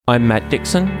I'm Matt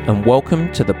Dixon, and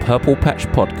welcome to the Purple Patch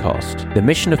Podcast. The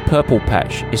mission of Purple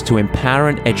Patch is to empower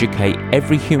and educate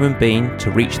every human being to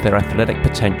reach their athletic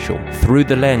potential. Through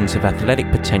the lens of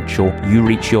athletic potential, you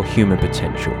reach your human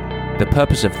potential. The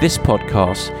purpose of this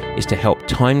podcast is to help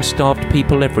time-starved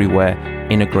people everywhere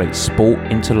integrate sport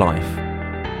into life.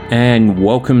 And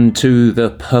welcome to the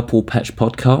Purple Patch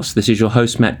Podcast. This is your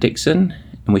host, Matt Dixon.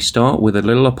 And we start with a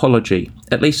little apology,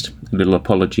 at least a little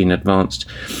apology in advance.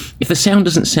 If the sound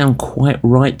doesn't sound quite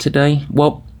right today,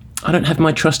 well, I don't have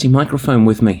my trusty microphone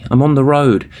with me. I'm on the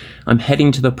road. I'm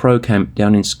heading to the pro camp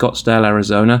down in Scottsdale,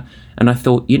 Arizona, and I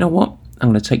thought, you know what? I'm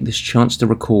going to take this chance to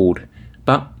record.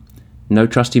 But no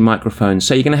trusty microphone,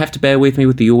 so you're going to have to bear with me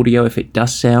with the audio if it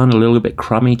does sound a little bit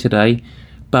crummy today.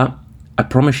 But I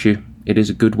promise you, it is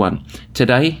a good one.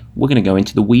 Today, we're going to go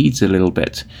into the weeds a little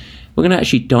bit. We're going to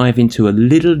actually dive into a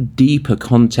little deeper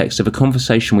context of a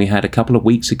conversation we had a couple of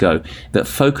weeks ago that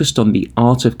focused on the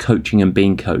art of coaching and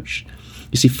being coached.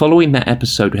 You see, following that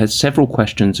episode, we had several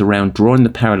questions around drawing the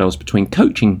parallels between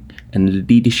coaching and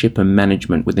leadership and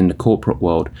management within the corporate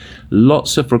world.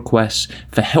 Lots of requests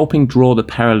for helping draw the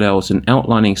parallels and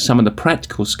outlining some of the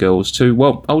practical skills to,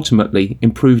 well, ultimately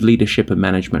improve leadership and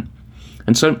management.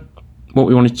 And so what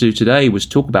we wanted to do today was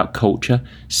talk about culture,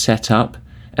 setup,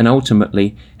 and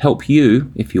ultimately help you,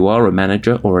 if you are a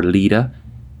manager or a leader,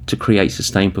 to create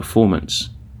sustained performance.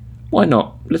 Why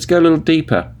not? Let's go a little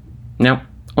deeper. Now,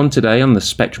 on today, on the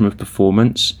spectrum of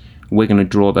performance, we're going to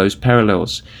draw those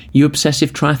parallels. You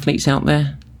obsessive triathletes out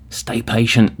there, stay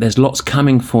patient. There's lots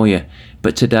coming for you.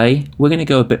 But today, we're going to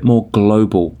go a bit more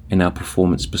global in our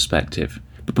performance perspective.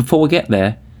 But before we get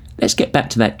there, let's get back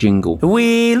to that jingle.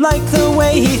 We like the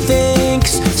way he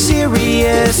thinks,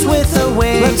 serious with a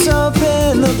wink. Let's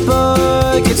open the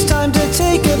book, it's time to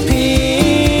take a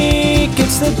peek.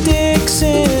 It's the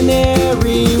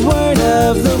Dictionary Word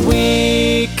of the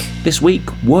Week. This week,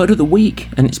 Word of the Week,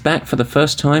 and it's back for the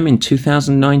first time in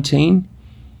 2019,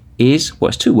 is, well,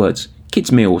 it's two words,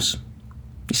 kids' meals.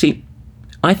 You see,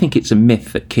 I think it's a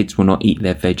myth that kids will not eat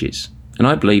their veggies, and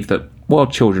I believe that while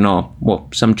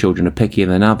some children are pickier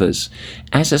than others,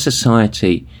 as a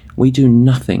society, we do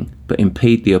nothing but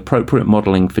impede the appropriate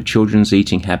modelling for children's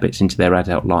eating habits into their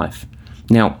adult life.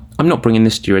 Now, I'm not bringing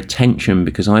this to your attention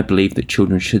because I believe that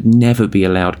children should never be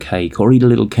allowed cake or eat a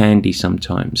little candy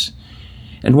sometimes.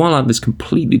 And while others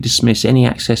completely dismiss any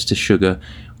access to sugar,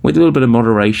 with a little bit of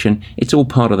moderation, it's all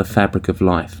part of the fabric of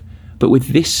life. But with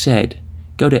this said,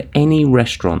 go to any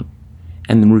restaurant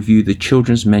and then review the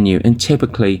children's menu, and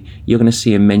typically you're going to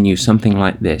see a menu something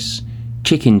like this.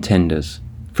 Chicken tenders.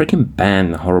 Freaking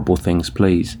ban the horrible things,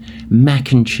 please.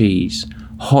 Mac and cheese.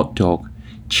 Hot dog.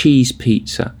 Cheese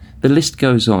pizza. The list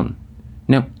goes on.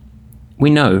 Now, we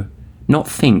know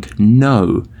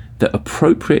that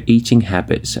appropriate eating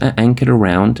habits are anchored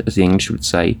around, as the English would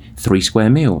say, 3 square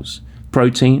meals.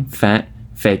 Protein, fat,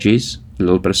 veggies, a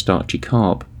little bit of starchy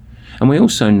carb. And we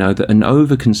also know that an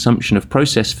overconsumption of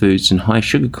processed foods and high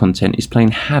sugar content is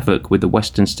playing havoc with the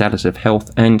Western status of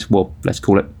health and, well, let's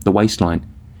call it the waistline.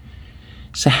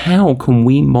 So how can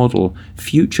we model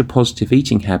future positive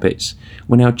eating habits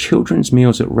when our children's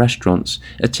meals at restaurants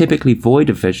are typically void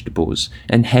of vegetables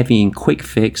and heavy in quick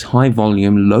fix, high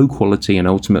volume, low quality, and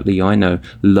ultimately, I know,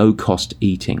 low cost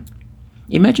eating?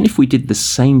 Imagine if we did the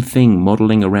same thing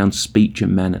modelling around speech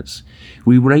and manners.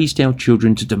 We raised our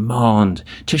children to demand,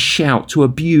 to shout, to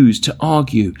abuse, to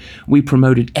argue. We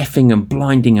promoted effing and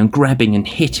blinding and grabbing and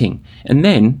hitting. And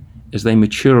then, as they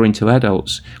mature into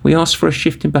adults, we ask for a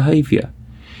shift in behaviour.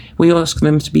 We ask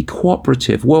them to be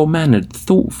cooperative, well-mannered,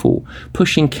 thoughtful,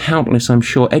 pushing countless, I'm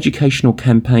sure, educational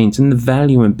campaigns and the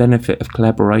value and benefit of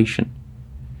collaboration.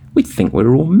 We'd think we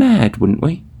were all mad, wouldn't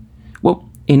we? Well,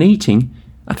 in eating,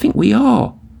 I think we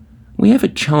are. We have a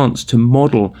chance to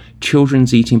model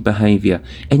children's eating behaviour,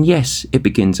 and yes, it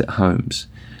begins at homes.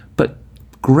 But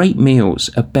great meals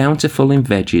are bountiful in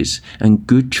veggies, and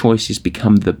good choices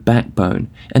become the backbone.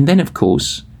 And then, of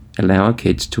course, allow our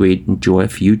kids to enjoy a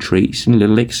few treats and a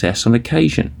little excess on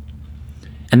occasion.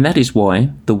 And that is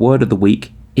why the word of the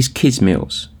week is kids'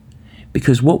 meals.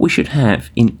 Because what we should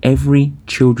have in every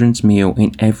children's meal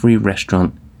in every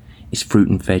restaurant is fruit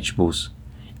and vegetables.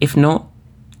 If not,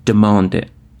 demand it.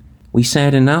 We say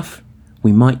it enough,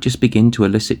 we might just begin to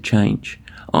elicit change.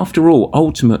 After all,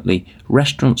 ultimately,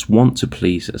 restaurants want to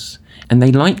please us, and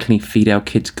they likely feed our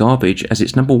kids garbage as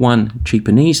it's number 1, cheap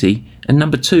and easy, and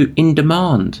number 2, in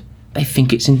demand. They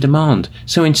think it's in demand.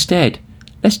 So instead,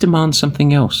 let's demand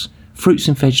something else. Fruits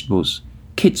and vegetables,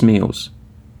 kids' meals.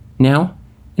 Now,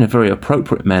 in a very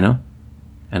appropriate manner,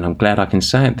 and I'm glad I can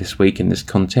say it this week in this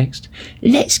context,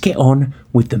 let's get on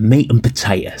with the meat and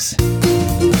potatoes.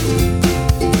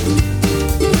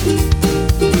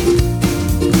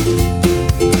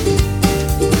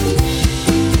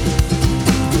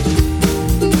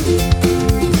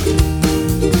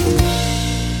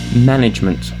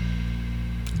 Management.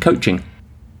 Coaching.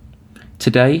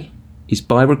 Today is,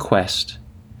 by request,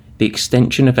 the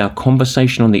extension of our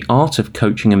conversation on the art of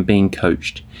coaching and being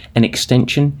coached, an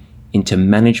extension into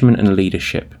management and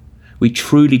leadership. We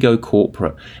truly go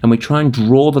corporate, and we try and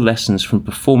draw the lessons from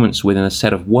performance within a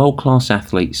set of world-class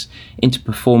athletes into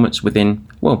performance within,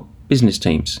 business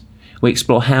teams. We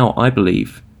explore how, I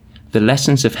believe, the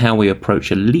lessons of how we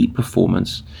approach elite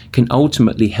performance can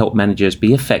ultimately help managers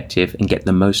be effective and get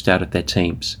the most out of their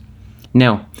teams.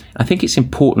 Now, I think it's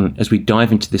important as we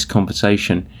dive into this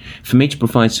conversation for me to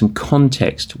provide some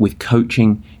context with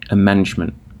coaching and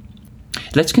management.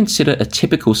 Let's consider a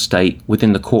typical state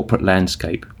within the corporate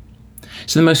landscape.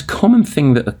 So the most common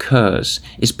thing that occurs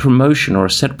is promotion or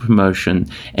a set of promotion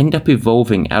end up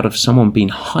evolving out of someone being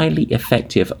highly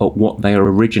effective at what they are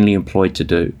originally employed to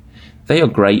do. They are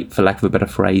great, for lack of a better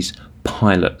phrase,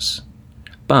 pilots.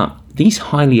 But these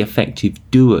highly effective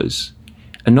doers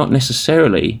are not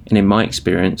necessarily, and in my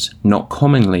experience, not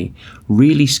commonly,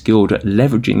 really skilled at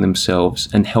leveraging themselves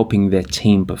and helping their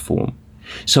team perform.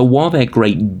 So while they're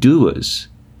great doers,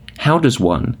 how does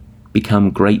one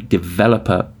become great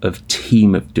developer of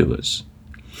team of doers?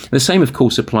 The same, of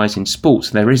course, applies in sports.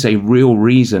 There is a real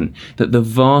reason that the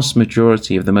vast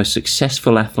majority of the most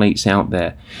successful athletes out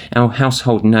there, our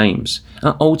household names,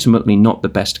 are ultimately not the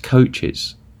best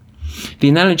coaches. The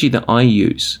analogy that I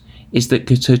use is that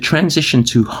to transition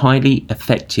to highly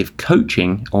effective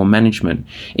coaching or management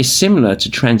is similar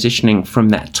to transitioning from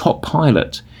that top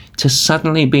pilot to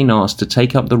suddenly being asked to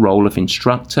take up the role of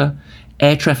instructor,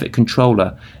 air traffic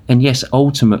controller, and yes,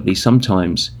 ultimately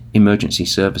sometimes emergency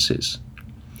services.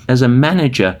 As a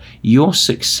manager, your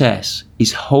success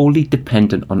is wholly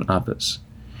dependent on others.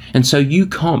 And so you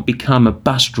can't become a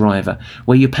bus driver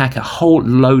where you pack a whole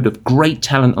load of great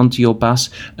talent onto your bus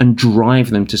and drive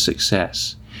them to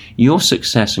success. Your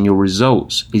success and your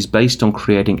results is based on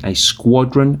creating a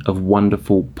squadron of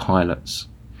wonderful pilots.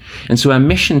 And so our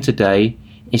mission today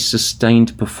is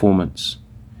sustained performance.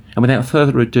 And without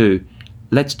further ado,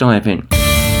 let's dive in.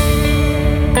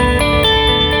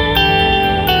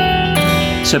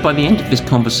 So by the end of this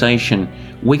conversation,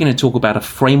 we're going to talk about a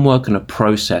framework and a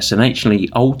process, and actually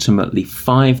ultimately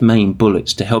 5 main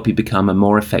bullets to help you become a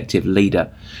more effective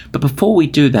leader. But before we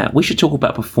do that, we should talk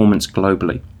about performance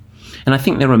globally. And I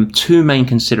think there are 2 main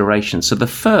considerations. So the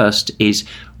first is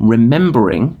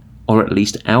remembering, or at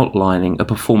least outlining, a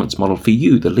performance model for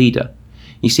you, the leader.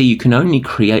 You see, you can only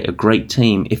create a great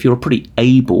team if you're a pretty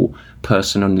able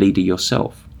person and leader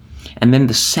yourself. And then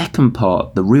the second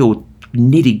part, the real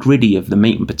nitty-gritty of the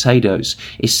meat and potatoes,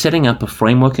 is setting up a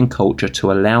framework and culture to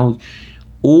allow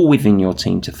all within your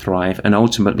team to thrive and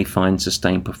ultimately find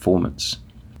sustained performance.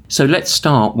 So let's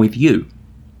start with you.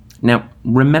 Now,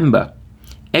 remember,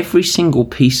 every single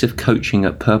piece of coaching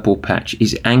at Purple Patch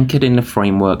is anchored in the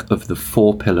framework of the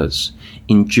 4 pillars: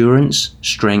 endurance,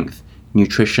 strength,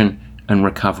 nutrition, and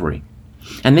recovery.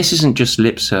 And this isn't just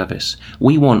lip service.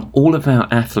 We want all of our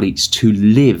athletes to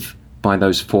live by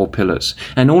those 4 pillars,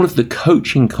 and all of the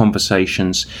coaching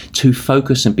conversations to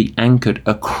focus and be anchored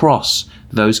across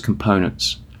those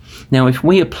components. Now, if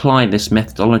we apply this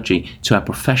methodology to our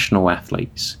professional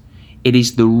athletes, it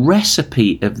is the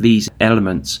recipe of these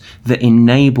elements that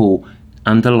enable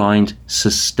underlined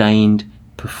sustained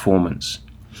performance.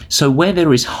 So where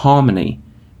there is harmony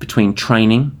between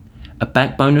training, a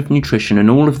backbone of nutrition,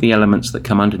 and all of the elements that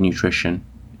come under nutrition,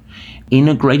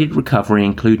 integrated recovery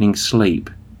including sleep,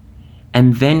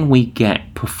 and then we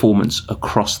get performance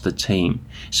across the team.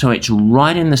 So it's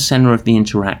right in the center of the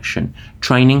interaction: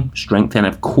 training, strength, and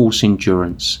of course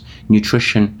endurance,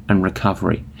 nutrition, and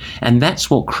recovery. And that's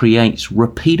what creates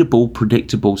repeatable,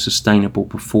 predictable, sustainable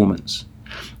performance.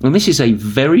 And this is a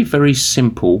very, very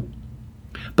simple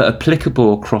but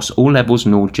applicable across all levels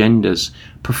and all genders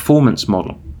performance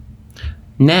model.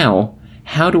 Now,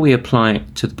 how do we apply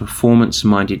it to the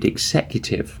performance-minded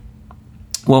executive?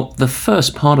 Well, the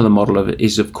first part of the model of it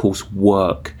is, of course,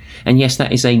 work. And yes,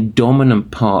 that is a dominant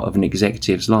part of an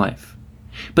executive's life.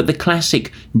 But the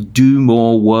classic do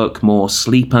more, work more,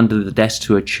 sleep under the desk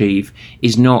to achieve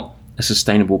is not a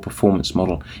sustainable performance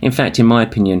model. In fact, in my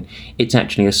opinion, it's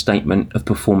actually a statement of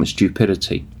performance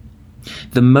stupidity.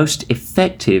 The most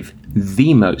effective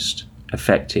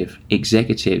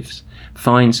executives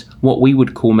finds what we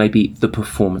would call maybe the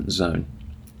performance zone.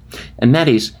 And that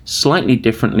is slightly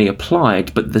differently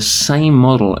applied, but the same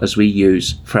model as we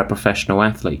use for our professional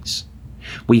athletes.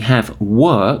 We have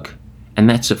work, and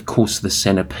that's of course the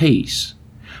centerpiece.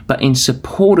 But in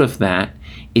support of that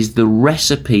is the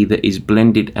recipe that is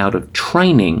blended out of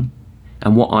training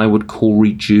and what I would call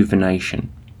rejuvenation.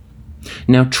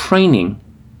 Now, training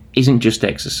isn't just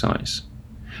exercise,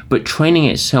 but training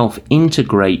itself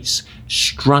integrates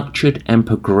structured and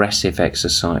progressive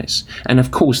exercise. And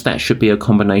of course, that should be a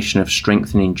combination of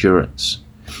strength and endurance.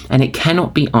 And it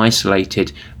cannot be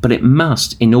isolated, but it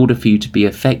must, in order for you to be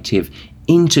effective,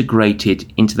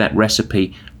 integrated into that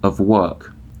recipe of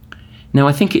work. Now,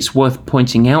 I think it's worth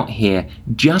pointing out here,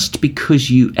 just because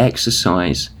you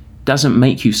exercise doesn't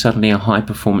make you suddenly a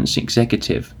high-performance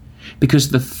executive, because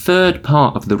the third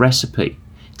part of the recipe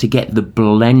to get the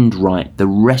blend right, the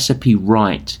recipe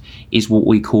right, is what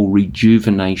we call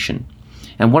rejuvenation.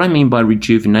 And what I mean by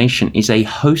rejuvenation is a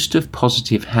host of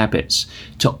positive habits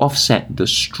to offset the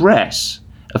stress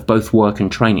of both work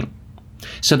and training.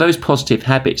 So those positive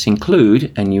habits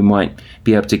include, and you might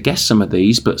be able to guess some of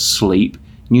these, but sleep,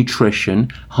 nutrition,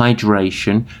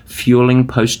 hydration, fueling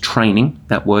post-training,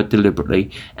 that word deliberately,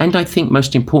 and I think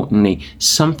most importantly,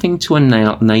 something to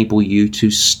enable you to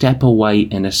step away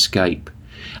and escape.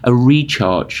 A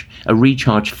recharge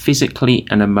physically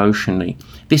and emotionally.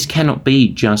 This cannot be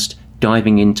just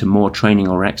diving into more training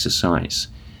or exercise.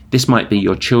 This might be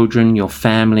your children, your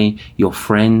family, your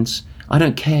friends. I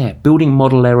don't care. Building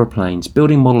model aeroplanes,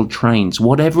 building model trains,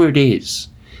 whatever it is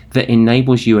that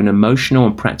enables you an emotional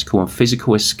and practical and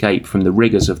physical escape from the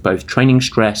rigors of both training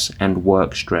stress and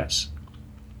work stress.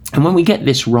 And when we get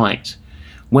this right,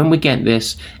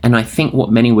 and I think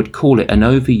what many would call it an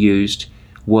overused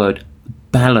word,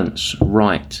 balance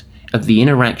right, of the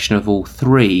interaction of all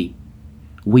three,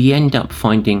 we end up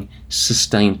finding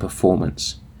sustained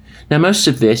performance. Now, most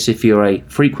of this, if you're a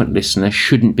frequent listener,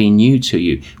 shouldn't be new to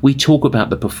you. We talk about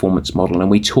the performance model and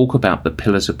we talk about the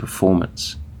pillars of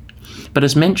performance. But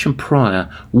as mentioned prior,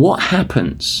 what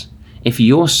happens if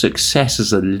your success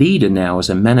as a leader now, as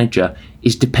a manager,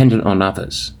 is dependent on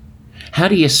others? How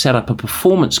do you set up a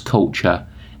performance culture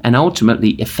and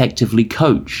ultimately effectively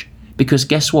coach? Because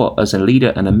guess what? As a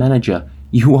leader and a manager,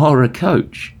 you are a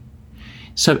coach.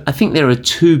 So I think there are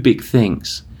two big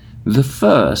things. The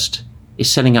first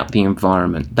is setting up the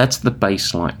environment. That's the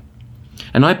baseline.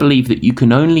 And I believe that you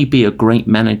can only be a great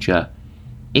manager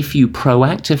if you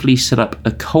proactively set up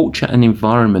a culture and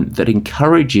environment that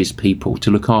encourages people to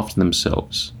look after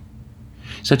themselves.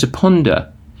 So to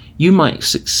ponder, you might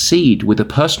succeed with a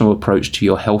personal approach to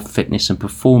your health, fitness, and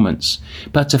performance,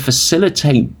 but to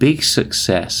facilitate big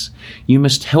success, you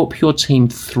must help your team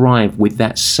thrive with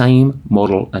that same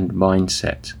model and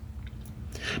mindset.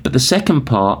 But the second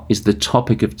part is the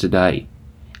topic of today,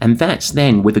 and that's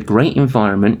then, with a great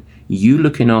environment, you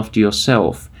looking after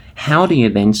yourself, how do you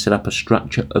then set up a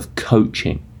structure of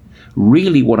coaching?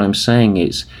 Really what I'm saying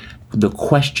is the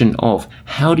question of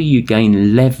how do you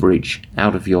gain leverage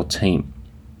out of your team?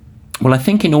 Well, I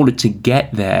think in order to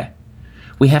get there,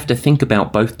 we have to think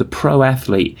about both the pro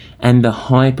athlete and the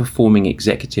high performing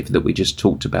executive that we just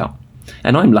talked about.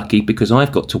 And I'm lucky because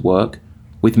I've got to work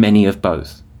with many of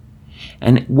both.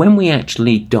 And when we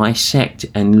actually dissect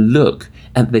and look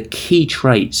at the key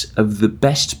traits of the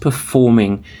best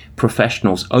performing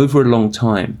professionals over a long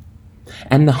time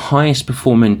and the highest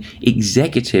performing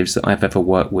executives that I've ever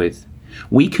worked with,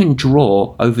 we can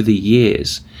draw over the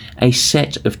years a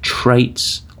set of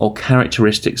traits or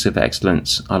characteristics of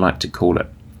excellence, I like to call it.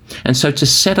 And so to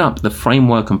set up the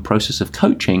framework and process of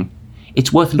coaching,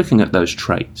 it's worth looking at those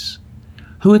traits.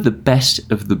 Who are the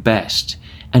best of the best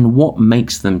and what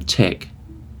makes them tick?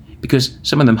 Because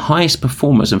some of them highest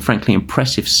performers and frankly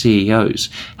impressive CEOs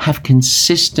have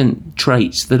consistent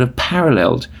traits that are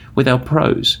paralleled with our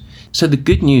pros. So the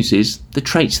good news is the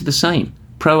traits are the same.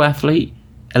 Pro athlete,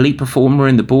 elite performer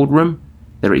in the boardroom,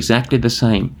 they're exactly the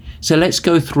same. So let's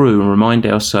go through and remind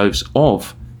ourselves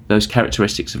of those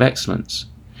characteristics of excellence.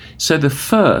 So the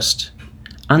first,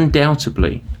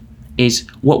 undoubtedly, is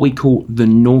what we call the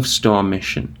North Star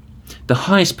mission. The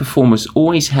highest performers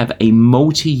always have a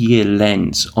multi-year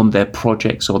lens on their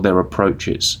projects or their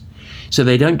approaches. So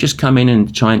they don't just come in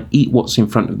and try and eat what's in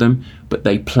front of them, but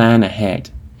they plan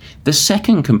ahead. The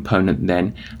second component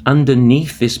then,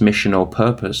 underneath this mission or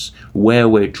purpose, where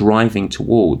we're driving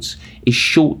towards, is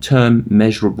short-term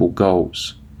measurable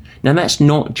goals. Now that's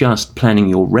not just planning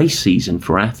your race season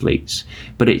for athletes,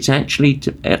 but it's actually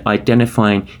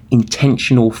identifying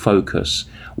intentional focus.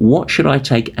 What should I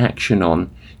take action on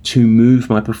to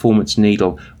move my performance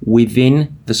needle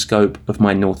within the scope of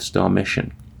my North Star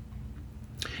mission?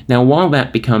 Now, while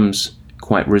that becomes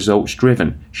quite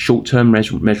results-driven, short-term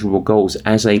measurable goals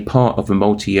as a part of a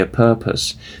multi-year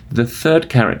purpose, the third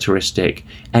characteristic,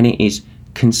 and it is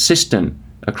consistent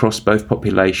across both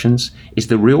populations, is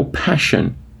the real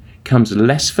passion comes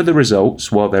less for the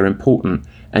results while they're important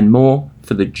and more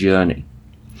for the journey.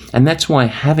 And that's why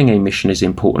having a mission is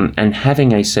important, and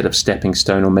having a set of stepping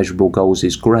stone or measurable goals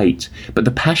is great. But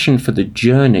the passion for the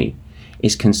journey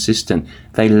is consistent.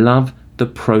 They love the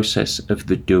process of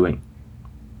the doing.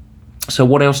 So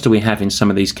what else do we have in some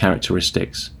of these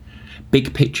characteristics?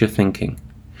 Big picture thinking.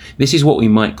 This is what we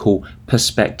might call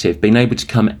perspective, being able to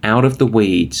come out of the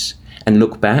weeds and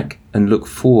look back and look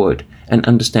forward and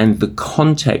understand the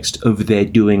context of their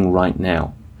doing right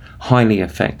now. Highly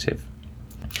effective.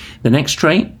 The next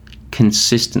trait,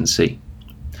 consistency.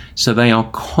 So they are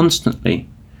constantly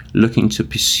looking to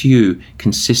pursue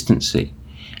consistency.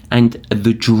 And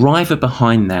the driver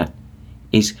behind that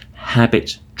is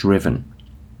habit driven.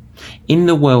 In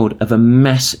the world of a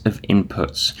mass of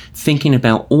inputs, thinking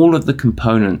about all of the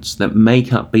components that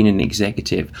make up being an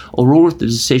executive, or all of the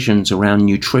decisions around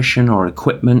nutrition or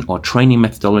equipment or training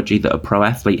methodology that a pro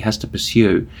athlete has to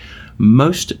pursue,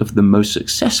 most of the most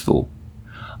successful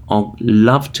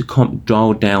love to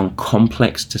dial down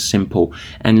complex to simple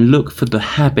and look for the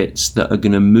habits that are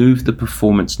going to move the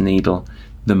performance needle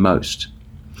the most.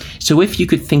 So if you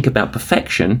could think about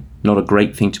perfection, not a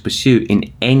great thing to pursue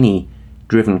in any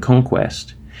driven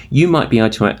conquest, you might be able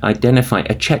to identify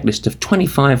a checklist of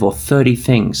 25 or 30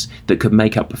 things that could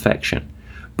make up perfection.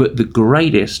 But the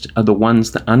greatest are the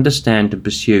ones that understand and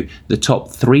pursue the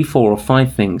top 3, 4, or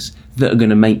 5 things that are going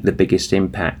to make the biggest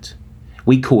impact.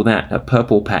 We call that a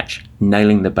purple patch,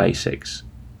 nailing the basics.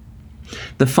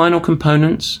 The final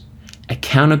components,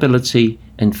 accountability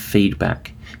and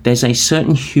feedback. There's a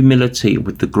certain humility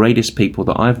with the greatest people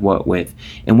that I've worked with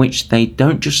in which they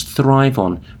don't just thrive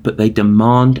on, but they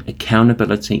demand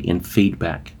accountability and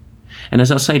feedback. And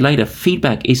as I'll say later,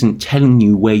 feedback isn't telling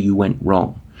you where you went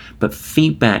wrong, but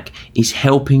feedback is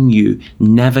helping you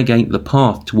navigate the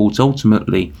path towards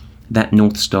ultimately that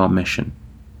North Star mission.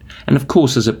 And of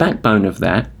course, as a backbone of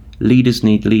that, leaders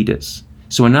need leaders.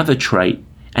 So another trait,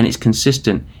 and it's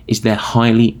consistent, is they're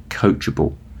highly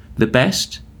coachable. The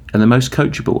best and the most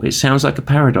coachable. It sounds like a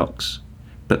paradox,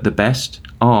 but the best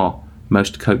are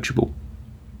most coachable.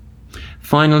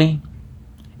 Finally,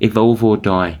 evolve or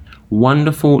die.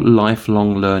 Wonderful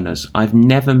lifelong learners. I've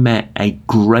never met a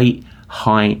great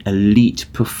high elite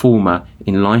performer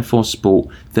in life or sport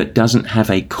that doesn't have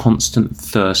a constant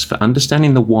thirst for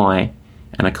understanding the why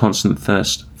and a constant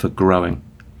thirst for growing.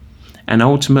 And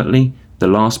ultimately, the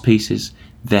last piece is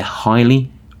they're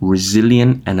highly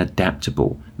resilient and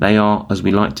adaptable. They are, as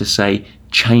we like to say,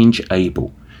 change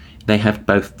able. They have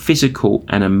both physical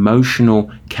and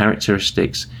emotional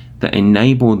characteristics that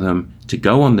enable them to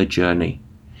go on the journey,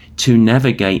 to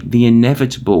navigate the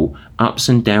inevitable ups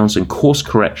and downs and course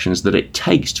corrections that it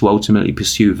takes to ultimately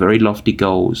pursue very lofty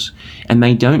goals. And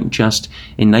they don't just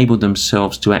enable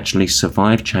themselves to actually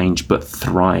survive change, but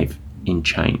thrive in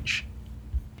change.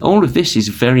 All of this is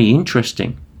very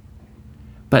interesting.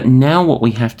 But now what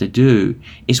we have to do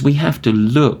is we have to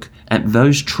look at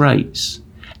those traits,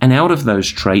 and out of those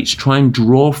traits try and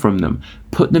draw from them,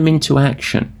 put them into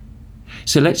action.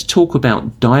 So let's talk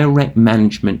about direct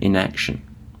management in action.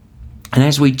 And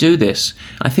as we do this,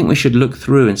 I think we should look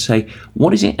through and say, what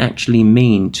does it actually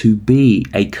mean to be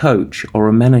a coach or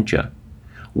a manager?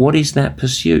 What is that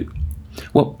pursuit?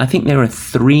 Well, I think there are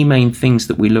 3 main things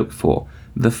that we look for.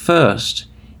 The first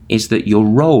is that your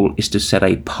role is to set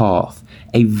a path,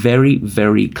 a very,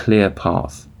 very clear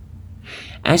path.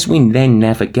 As we then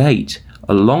navigate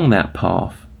along that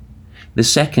path, the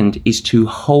second is to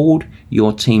hold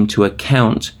your team to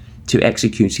account to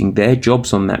executing their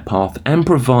jobs on that path and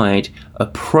provide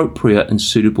appropriate and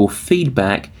suitable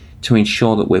feedback to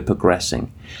ensure that we're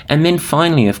progressing. And then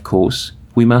finally, of course,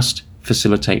 we must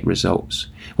facilitate results.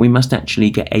 We must actually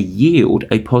get a yield,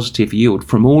 a positive yield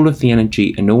from all of the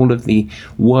energy and all of the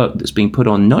work that's being put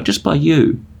on, not just by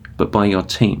you, but by your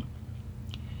team.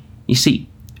 You see,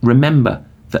 remember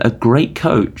that a great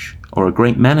coach or a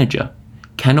great manager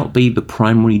cannot be the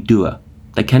primary doer.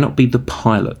 They cannot be the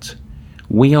pilot.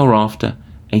 We are after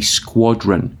a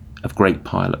squadron of great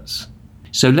pilots.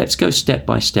 So let's go step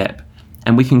by step,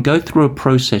 and we can go through a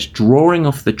process drawing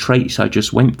off the traits I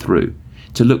just went through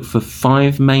to look for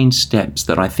 5 main steps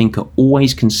that I think are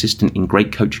always consistent in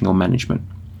great coaching or management.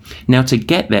 Now, to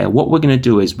get there, what we're going to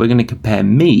do is we're going to compare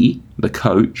me, the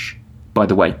coach. By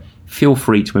the way, feel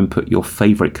free to input your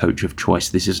favorite coach of choice.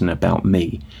 This isn't about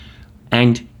me.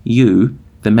 And you,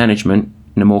 the management,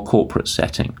 in a more corporate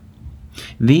setting.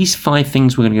 These 5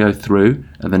 things we're going to go through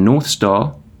are the North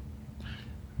Star,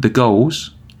 the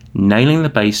goals, nailing the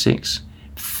basics,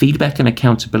 feedback and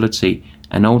accountability,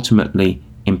 and ultimately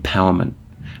empowerment.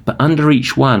 But under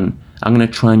each one, I'm going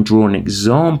to try and draw an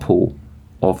example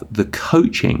of the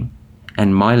coaching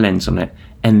and my lens on it,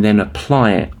 and then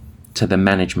apply it to the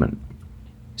management.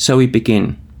 So we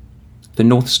begin. The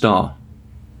North Star.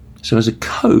 So as a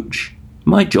coach,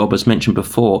 my job, as mentioned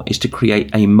before, is to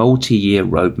create a multi-year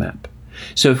roadmap.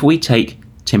 So if we take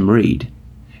Tim Reed,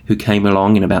 who came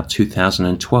along in about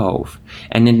 2012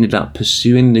 and ended up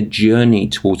pursuing the journey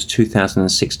towards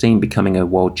 2016 becoming a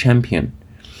world champion,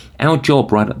 our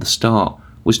job right at the start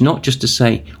was not just to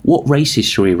say, what races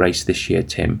should we race this year,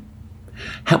 Tim?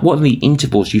 What are the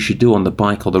intervals you should do on the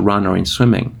bike or the run or in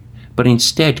swimming? But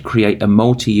instead create a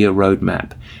multi-year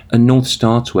roadmap, a North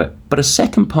Star to it. But a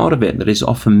second part of it that is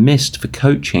often missed for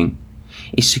coaching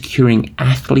is securing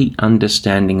athlete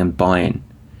understanding and buy-in.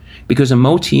 Because a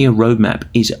multi-year roadmap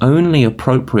is only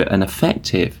appropriate and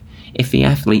effective if the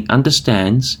athlete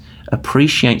understands,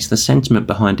 appreciates the sentiment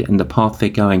behind it and the path they're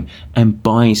going, and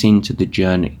buys into the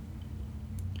journey.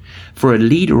 For a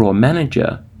leader or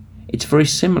manager, it's very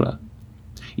similar.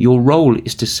 Your role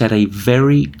is to set a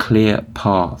very clear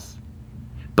path.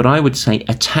 But I would say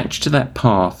attached to that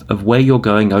path of where you're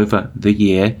going over the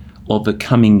year or the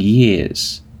coming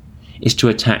years is to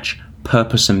attach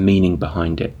purpose and meaning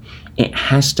behind it. It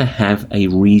has to have a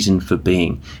reason for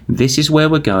being. This is where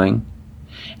we're going,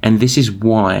 and this is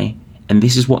why, and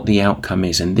this is what the outcome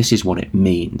is, and this is what it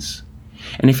means.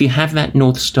 And if you have that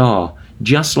North Star,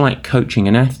 just like coaching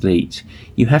an athlete,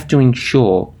 you have to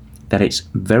ensure that it's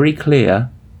very clear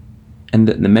and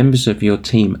that the members of your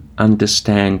team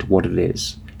understand what it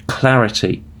is.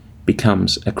 Clarity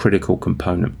becomes a critical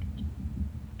component.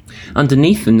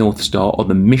 Underneath the North Star or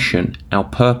the mission, our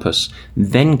purpose,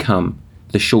 then come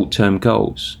the short-term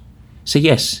goals. So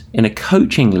yes, in a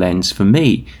coaching lens for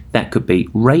me, that could be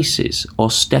races or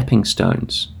stepping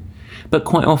stones. But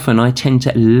quite often I tend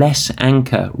to less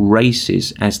anchor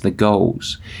races as the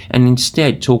goals and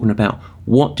instead talking about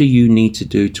what do you need to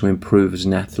do to improve as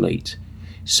an athlete.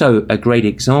 So a great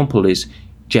example is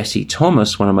Jesse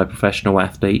Thomas, one of my professional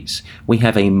athletes. We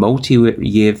have a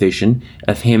multi-year vision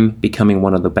of him becoming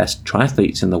one of the best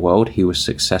triathletes in the world. He was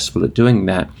successful at doing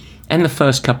that. And the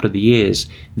first couple of the years,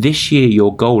 this year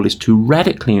your goal is to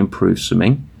radically improve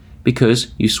swimming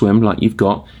because you swim like you've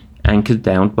got anchored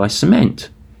down by cement.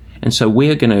 And so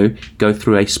we're going to go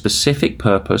through a specific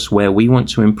purpose where we want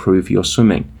to improve your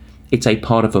swimming. It's a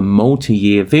part of a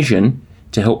multi-year vision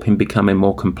to help him become a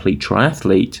more complete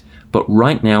triathlete. But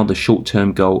right now the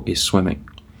short-term goal is swimming.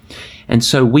 And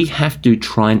so we have to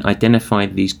try and identify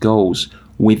these goals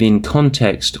within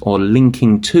context or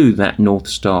linking to that North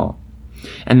Star.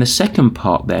 And the second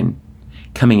part then,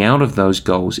 coming out of those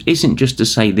goals, isn't just to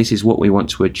say this is what we want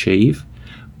to achieve,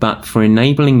 but for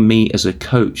enabling me as a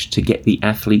coach to get the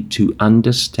athlete to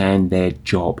understand their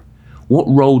job. What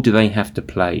role do they have to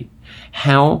play?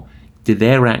 How do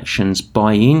their actions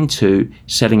buy into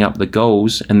setting up the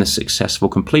goals and the successful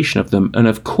completion of them, and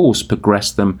of course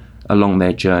progress them along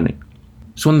their journey?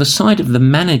 So on the side of the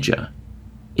manager,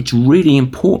 it's really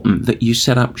important that you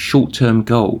set up short-term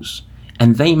goals,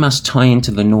 and they must tie into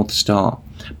the North Star.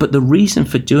 But the reason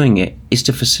for doing it is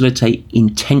to facilitate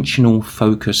intentional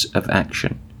focus of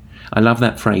action. I love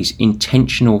that phrase,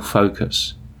 intentional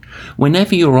focus.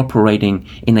 Whenever you're operating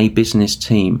in a business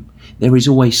team, there is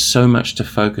always so much to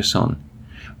focus on.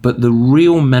 But the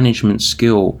real management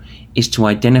skill is to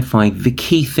identify the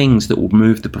key things that will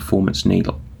move the performance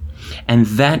needle. And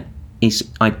that is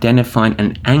identifying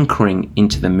and anchoring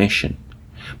into the mission.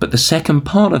 But the second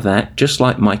part of that, just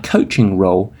like my coaching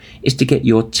role, is to get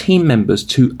your team members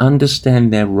to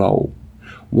understand their role.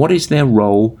 What is their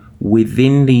role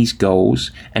within these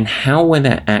goals, and how will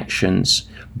their actions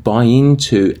buy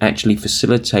into actually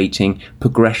facilitating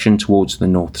progression towards the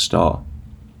North Star?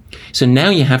 So now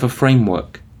you have a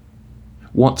framework.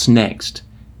 What's next?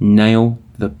 Nail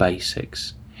the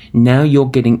basics. Now you're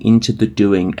getting into the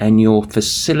doing and you're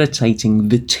facilitating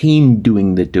the team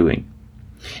doing the doing.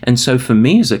 And so for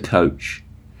me as a coach,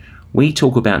 we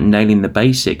talk about nailing the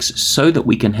basics so that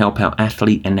we can help our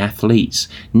athlete and athletes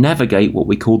navigate what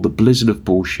we call the blizzard of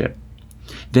bullshit.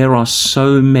 There are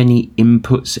so many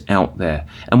inputs out there,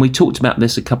 and we talked about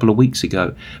this a couple of weeks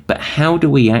ago, but how do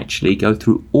we actually go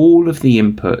through all of the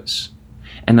inputs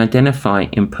and identify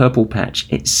in Purple Patch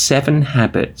it's 7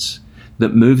 habits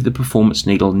that move the performance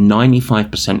needle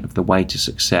 95% of the way to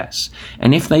success?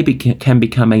 And if they can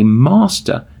become a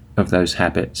master of those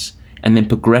habits, and then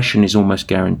progression is almost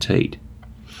guaranteed.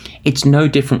 It's no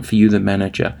different for you, the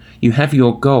manager. You have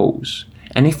your goals,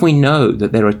 and if we know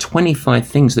that there are 25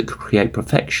 things that could create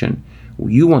perfection,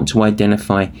 you want to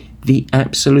identify the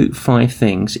absolute 5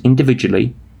 things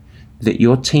individually that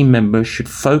your team members should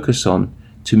focus on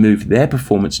to move their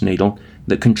performance needle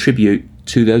that contribute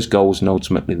to those goals and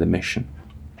ultimately the mission.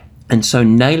 And so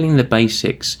nailing the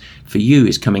basics for you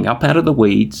is coming up out of the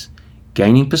weeds,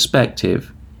 gaining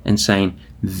perspective, and saying,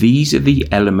 these are the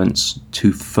elements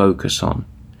to focus on.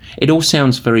 It all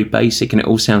sounds very basic and it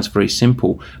all sounds very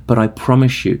simple, but I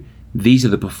promise you, these are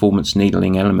the performance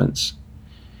needling elements.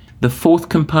 The fourth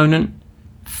component,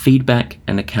 feedback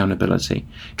and accountability. Do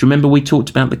you remember we talked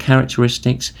about the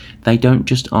characteristics? They don't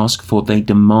just ask for, they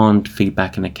demand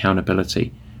feedback and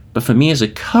accountability. But for me as a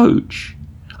coach,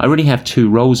 I really have two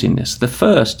roles in this. The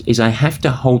first is I have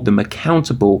to hold them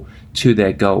accountable to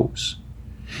their goals.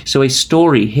 So a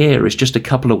story here is just a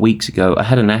couple of weeks ago, I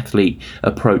had an athlete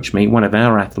approach me, one of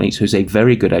our athletes who's a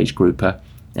very good age grouper,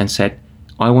 and said,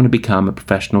 I want to become a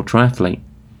professional triathlete,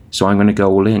 so I'm going to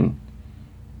go all in.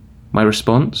 My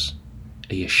response,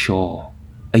 are you sure?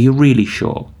 Are you really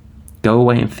sure? Go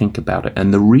away and think about it.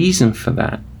 And the reason for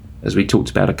that, as we talked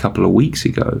about a couple of weeks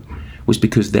ago, was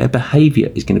because their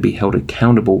behavior is going to be held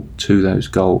accountable to those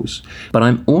goals. But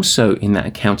I'm also in that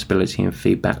accountability and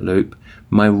feedback loop.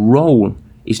 My role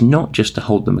is not just to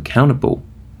hold them accountable,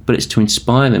 but it's to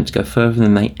inspire them to go further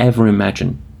than they ever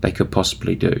imagined they could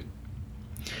possibly do.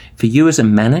 For you as a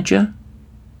manager,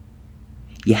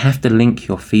 you have to link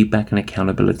your feedback and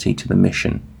accountability to the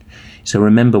mission. So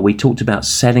remember, we talked about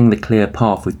setting the clear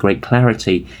path with great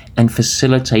clarity and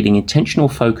facilitating intentional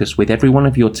focus with every one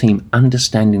of your team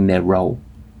understanding their role.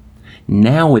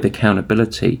 Now with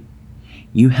accountability,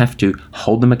 you have to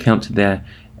hold them account to their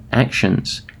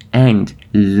actions and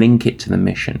link it to the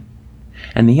mission.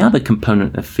 And the other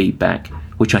component of feedback,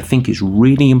 which I think is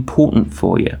really important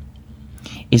for you,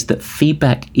 is that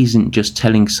feedback isn't just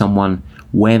telling someone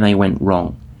where they went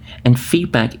wrong. And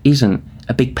feedback isn't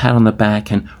a big pat on the back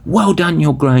and, well done,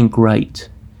 you're going great.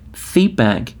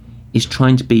 Feedback is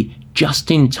trying to be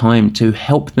just in time to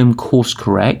help them course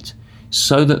correct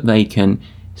so that they can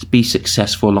be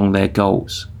successful along their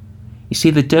goals. You see,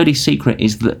 the dirty secret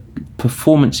is that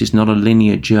performance is not a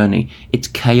linear journey. It's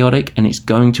chaotic and it's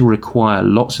going to require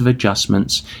lots of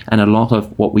adjustments and a lot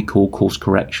of what we call course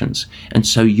corrections. And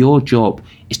so your job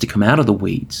is to come out of the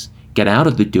weeds, get out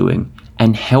of the doing,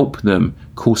 and help them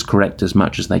course correct as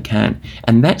much as they can.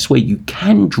 And that's where you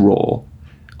can draw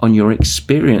on your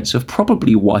experience of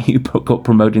probably why you got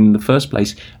promoted in the first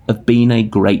place, of being a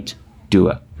great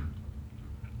doer.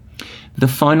 The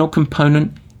final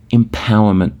component,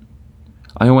 empowerment.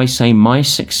 I always say my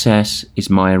success is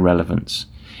my irrelevance.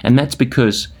 And that's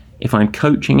because if I'm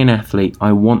coaching an athlete,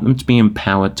 I want them to be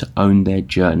empowered to own their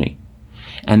journey.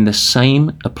 And the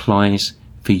same applies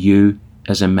for you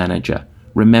as a manager.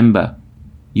 Remember,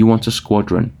 you want a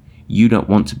squadron. You don't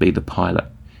want to be the pilot.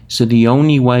 So the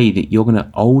only way that you're going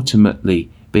to ultimately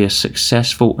be a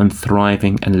successful and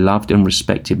thriving and loved and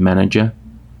respected manager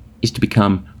is to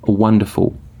become a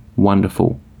wonderful,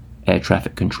 wonderful air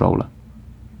traffic controller.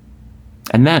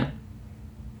 And that,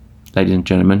 ladies and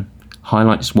gentlemen,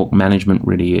 highlights what management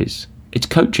really is. It's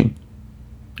coaching.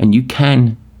 And you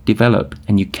can develop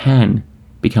and you can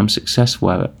become successful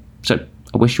at it. So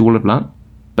I wish you all of luck.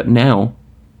 But now,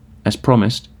 as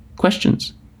promised,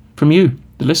 questions from you,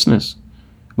 the listeners.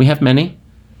 We have many,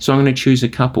 so I'm going to choose a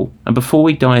couple. And before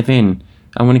we dive in,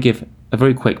 I want to give a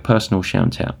very quick personal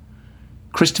shout out.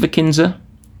 Christopher Kinzer,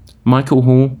 Michael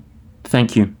Hall,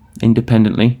 thank you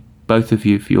independently, both of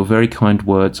you, for your very kind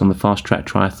words on the Fast Track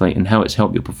Triathlete and how it's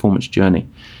helped your performance journey.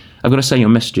 I've got to say, your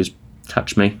messages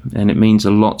touch me, and it means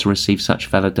a lot to receive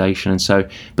such validation. And so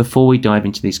before we dive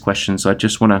into these questions, I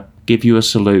just want to give you a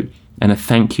salute and a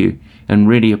thank you, and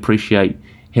really appreciate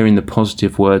hearing the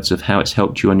positive words of how it's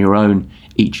helped you on your own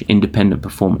each independent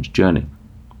performance journey.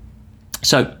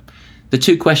 So the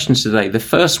two questions today. The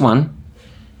first one,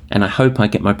 and I hope I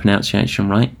get my pronunciation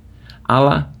right,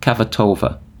 Alla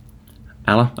Kavatova.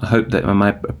 Alla, I hope that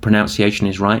my pronunciation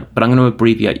is right, but I'm going to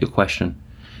abbreviate your question.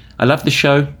 I love the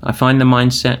show. I find the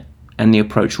mindset and the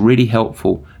approach really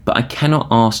helpful, but I cannot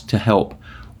ask to help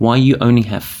why you only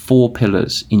have 4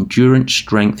 pillars: endurance,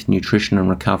 strength, nutrition, and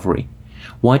recovery.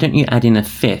 Why don't you add in a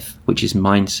 5th, which is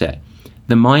mindset?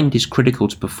 The mind is critical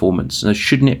to performance, so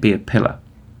shouldn't it be a pillar?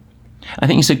 I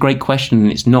think it's a great question,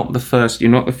 and it's not the first. You're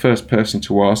not the first person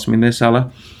to ask me this,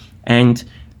 Alla. And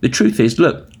the truth is,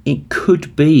 look, it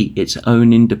could be its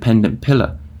own independent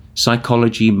pillar.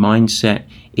 Psychology, mindset,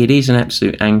 it is an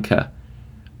absolute anchor.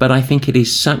 But I think it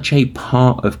is such a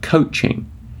part of coaching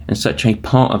and such a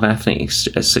part of athlete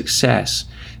success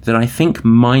that I think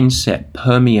mindset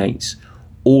permeates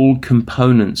all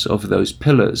components of those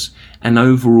pillars and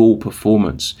overall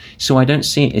performance. So I don't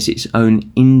see it as its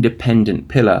own independent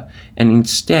pillar, and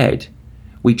instead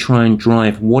we try and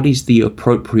drive what is the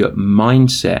appropriate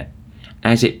mindset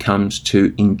as it comes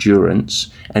to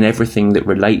endurance and everything that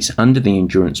relates under the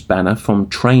endurance banner, from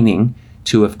training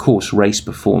to, of course, race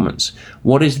performance.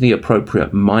 What is the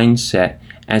appropriate mindset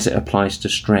as it applies to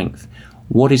strength?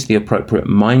 What is the appropriate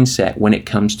mindset when it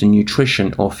comes to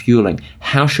nutrition or fueling?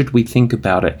 How should we think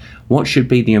about it? What should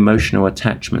be the emotional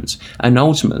attachments? And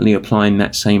ultimately applying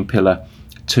that same pillar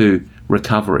to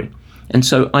recovery. And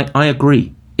so I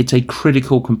agree, it's a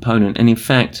critical component. And in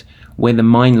fact, where the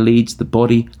mind leads, the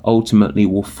body ultimately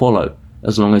will follow,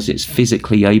 as long as it's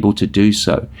physically able to do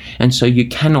so. And so you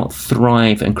cannot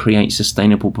thrive and create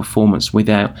sustainable performance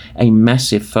without a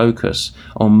massive focus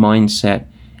on mindset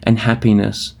and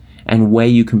happiness, and where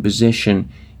you can position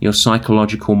your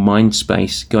psychological mind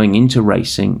space going into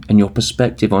racing and your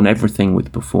perspective on everything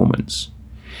with performance.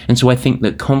 And so I think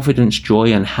that confidence,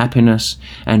 joy, and happiness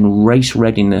and race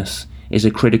readiness is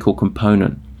a critical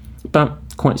component. But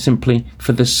quite simply,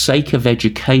 for the sake of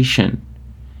education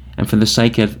and for the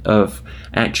sake of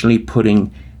actually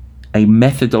putting a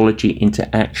methodology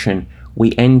into action,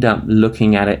 we end up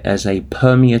looking at it as a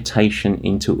permutation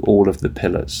into all of the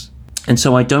pillars. And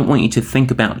so I don't want you to think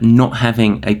about not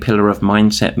having a pillar of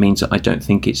mindset means that I don't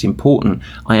think it's important.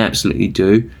 I absolutely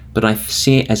do, but I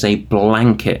see it as a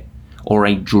blanket or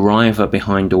a driver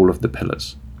behind all of the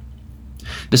pillars.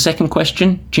 The second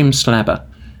question, Jim Slabber,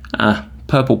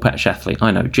 Purple Patch athlete.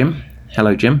 I know Jim.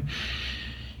 Hello, Jim.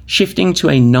 Shifting to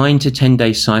a 9 to 10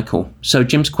 day cycle. So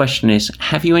Jim's question is,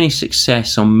 have you any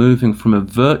success on moving from a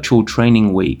virtual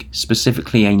training week,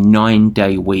 specifically a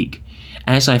 9-day week,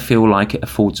 as I feel like it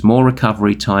affords more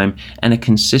recovery time and a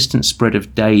consistent spread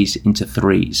of days into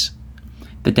 3s?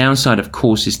 The downside, of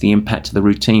course, is the impact to the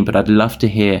routine, but I'd love to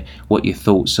hear what your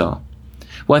thoughts are.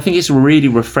 Well, I think it's a really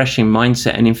refreshing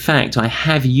mindset. And in fact, I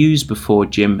have used before,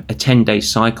 Jim, a 10-day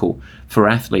cycle for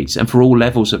athletes and for all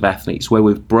levels of athletes, where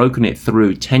we've broken it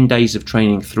through 10 days of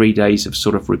training, 3 days of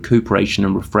sort of recuperation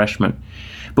and refreshment.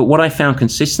 But what I found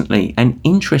consistently, and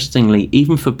interestingly,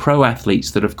 even for pro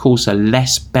athletes that of course are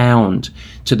less bound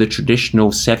to the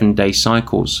traditional 7-day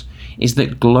cycles, is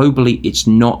that globally it's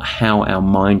not how our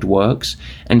mind works.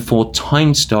 And for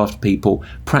time-starved people,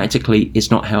 practically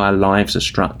it's not how our lives are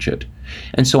structured.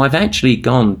 And so I've actually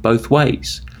gone both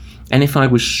ways. And if I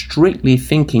was strictly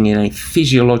thinking in a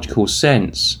physiological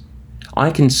sense,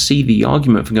 I can see the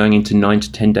argument for going into 9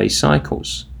 to 10 day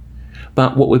cycles.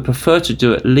 But what we prefer to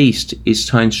do at least is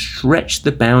try and stretch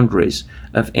the boundaries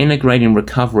of integrating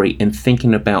recovery and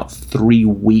thinking about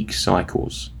 3-week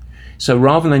cycles. So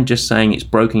rather than just saying it's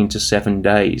broken into 7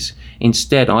 days,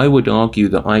 instead I would argue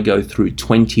that I go through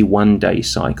 21-day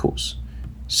cycles.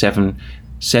 7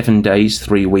 days,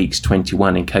 3 weeks,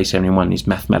 21, in case anyone is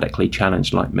mathematically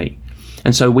challenged like me.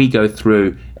 And so we go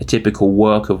through a typical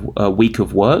week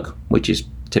of work, which is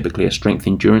typically a strength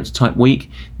endurance type week.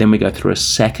 Then we go through a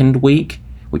second week,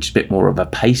 which is a bit more of a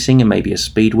pacing and maybe a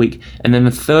speed week. And then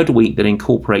the third week that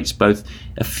incorporates both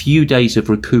a few days of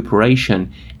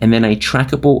recuperation and then a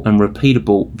trackable and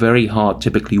repeatable, very hard,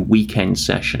 typically weekend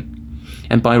session.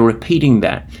 And by repeating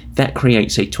that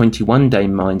creates a 21-day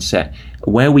mindset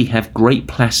where we have great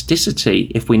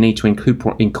plasticity if we need to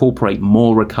incorporate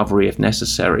more recovery if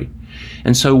necessary.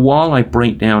 And so while I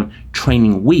break down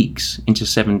training weeks into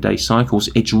 7-day cycles,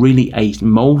 it's really a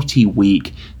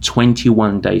multi-week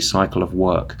 21-day cycle of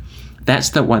work.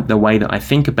 That's the way that I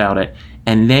think about it.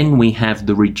 And then we have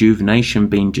the rejuvenation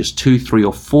being just 2, 3,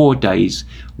 or 4 days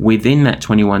within that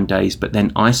 21 days, but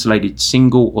then isolated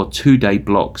single or 2-day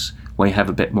blocks where you have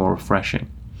a bit more refreshing.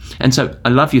 And so I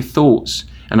love your thoughts,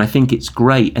 and I think it's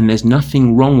great, and there's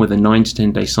nothing wrong with a 9 to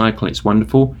 10 day cycle. It's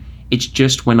wonderful. It's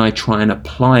just when I try and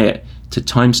apply it to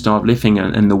time-starved living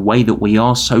and the way that we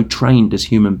are so trained as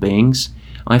human beings,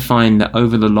 I find that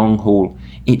over the long haul,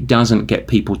 it doesn't get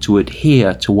people to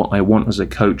adhere to what I want as a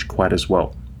coach quite as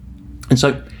well. And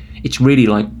so it's really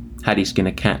like how do you skin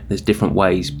a cat? There's different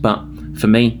ways, but for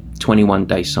me,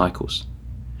 21-day cycles.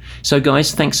 So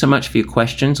guys, thanks so much for your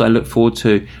questions. I look forward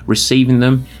to receiving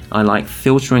them. I like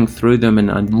filtering through them,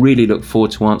 and I really look forward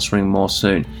to answering more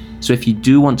soon. So if you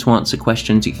do want to answer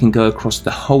questions, you can go across the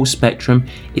whole spectrum.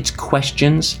 It's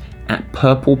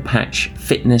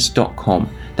questions@purplepatchfitness.com.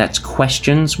 That's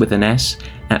questions with an S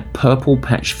at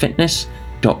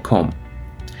purplepatchfitness.com.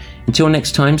 Until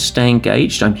next time, stay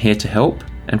engaged. I'm here to help.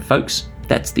 And folks,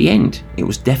 that's the end. It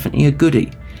was definitely a goodie.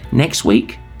 Next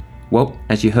week, well,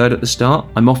 as you heard at the start,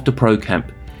 I'm off to Pro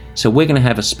Camp. So we're going to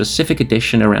have a specific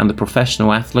edition around the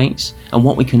professional athletes and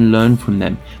what we can learn from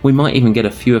them. We might even get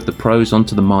a few of the pros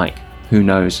onto the mic. Who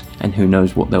knows? And who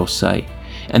knows what they'll say.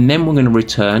 And then we're going to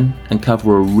return and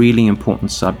cover a really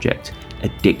important subject,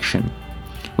 addiction.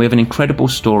 We have an incredible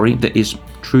story that is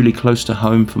truly close to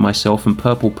home for myself and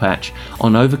Purple Patch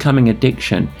on overcoming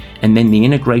addiction and then the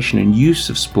integration and use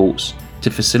of sports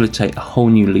to facilitate a whole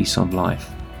new lease on life.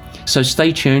 So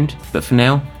stay tuned, but for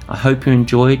now, I hope you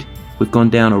enjoyed. We've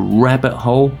gone down a rabbit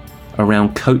hole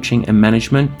around coaching and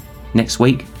management. Next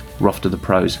week, we're off to the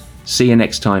pros. See you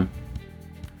next time.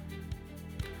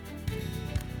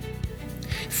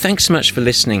 Thanks so much for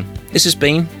listening. This has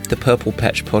been the Purple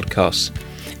Patch Podcast.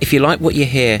 If you like what you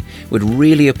hear, we'd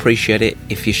really appreciate it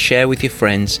if you share with your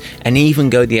friends and even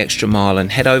go the extra mile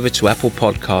and head over to Apple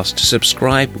Podcasts to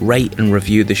subscribe, rate and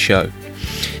review the show.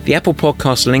 The Apple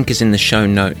Podcast link is in the show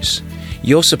notes.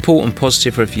 Your support and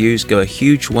positive reviews go a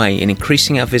huge way in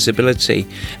increasing our visibility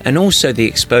and also the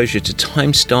exposure to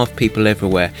time-starved people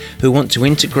everywhere who want to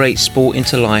integrate sport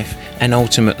into life and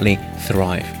ultimately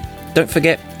thrive. Don't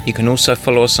forget, you can also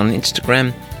follow us on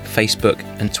Instagram, Facebook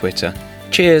and Twitter.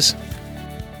 Cheers!